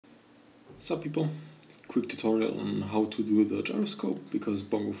Sup people, quick tutorial on how to do the gyroscope, because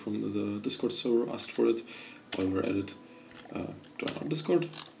Bongo from the Discord server asked for it. While we're at it, join our Discord.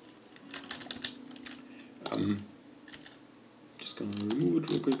 Just gonna remove it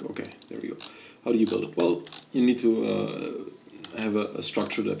real quick. Okay, there we go. How do you build it? Well, you need to have a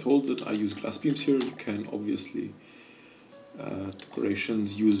structure that holds it. I use glass beams here. You can obviously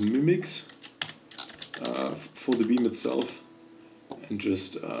decorations use mimics for the beam itself, and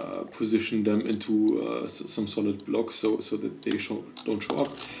just position them into some solid blocks so that they don't show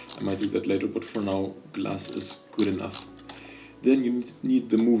up. I might do that later, but for now glass is good enough. Then you need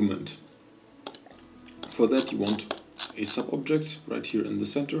the movement. For that you want a sub-object right here in the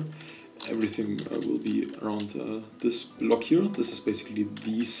center. Everything will be around this block here. This is basically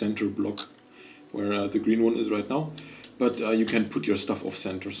the center block where the green one is right now, but you can put your stuff off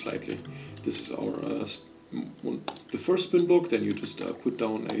center slightly. This is our the first spin block. Then you just put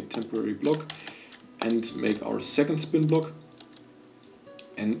down a temporary block and make our second spin block,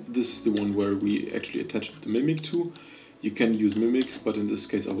 and this is the one where we actually attach the mimic to. You can use mimics, but in this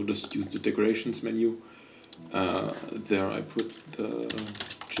case I will just use the decorations menu. There I put the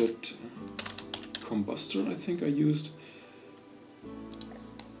jet combustor, I think I used.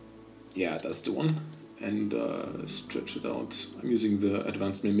 Yeah, that's the one. And stretch it out. I'm using the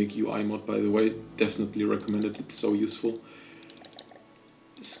advanced mimic UI mod, by the way. Definitely recommend it, it's so useful.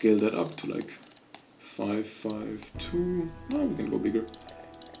 Scale that up to like 552. No, we can go bigger.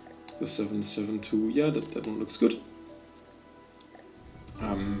 The 772. Yeah, that one looks good.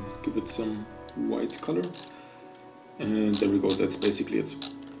 Give it some white color. And there we go, that's basically it.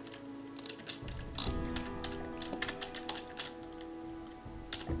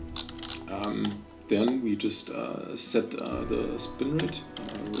 Then we just set the spin rate.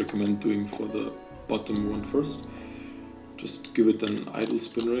 I recommend doing for the bottom one first. Just give it an idle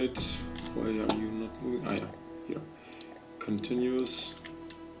spin rate. Why are you not moving? Ah yeah, here. Continuous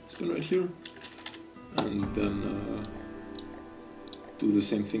spin rate here. And then do the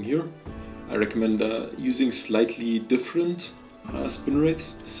same thing here. I recommend using slightly different spin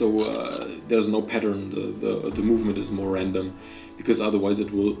rates, so there's no pattern, the movement is more random, because otherwise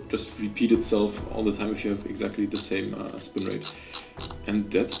it will just repeat itself all the time if you have exactly the same spin rate. And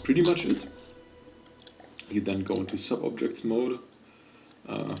that's pretty much it. You then go into sub-objects mode,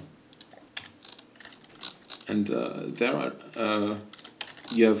 and there are,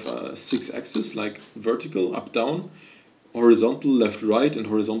 you have 6 axes, like vertical, up, down, horizontal, left, right, and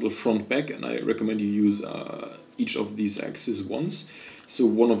horizontal, front, back, and I recommend you use each of these axes once. So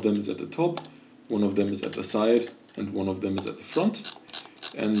one of them is at the top, one of them is at the side, and one of them is at the front.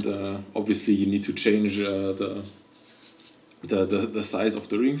 And obviously you need to change the size of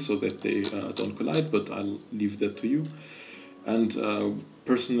the rings so that they don't collide, but I'll leave that to you. And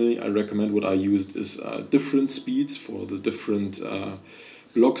personally I recommend, what I used is different speeds for the different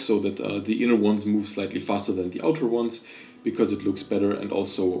blocks, so that the inner ones move slightly faster than the outer ones, because it looks better, and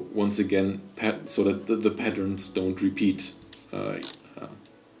also, once again, so that the patterns don't repeat.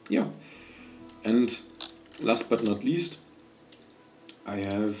 Yeah. And last but not least, I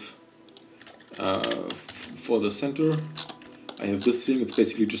have for the center, I have this thing. It's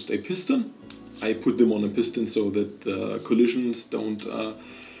basically just a piston. I put them on a piston so that the collisions don't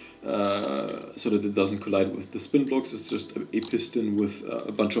so that it doesn't collide with the spin blocks. It's just a piston with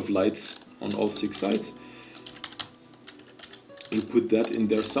a bunch of lights on all 6 sides. You put that in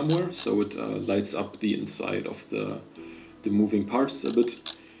there somewhere, so it lights up the inside of the moving parts a bit.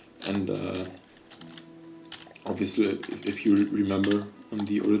 And obviously, if you remember on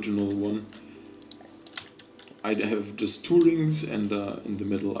the original one, I have just 2 rings, and in the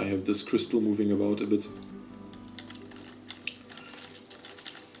middle I have this crystal moving about a bit.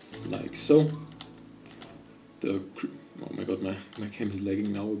 Like so. Oh my god, my game is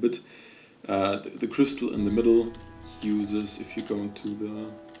lagging now a bit. The crystal in the middle uses, if you go into the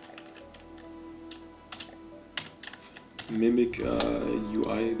mimic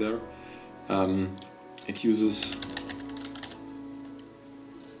UI there, it uses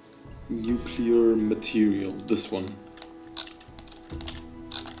nuclear material, this one.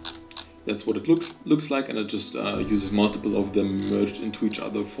 That's what it looks like, and it just uses multiple of them merged into each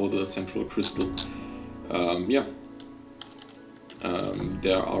other for the central crystal. Yeah.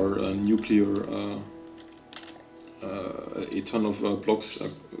 There are nuclear, a ton of blocks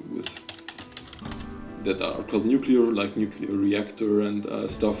that are called nuclear, like nuclear reactor and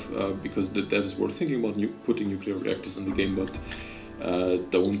stuff, because the devs were thinking about putting nuclear reactors in the game, but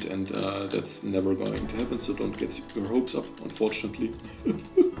don't, and that's never going to happen, so don't get your hopes up, unfortunately.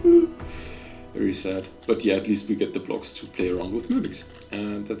 Very sad. But yeah, at least we get the blocks to play around with mimics,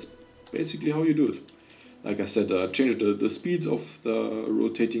 and that's basically how you do it. Like I said, change the speeds of the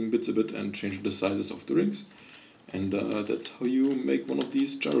rotating bits a bit and change the sizes of the rings. And that's how you make one of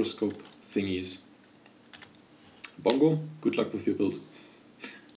these gyroscope thingies. Bongo, good luck with your build.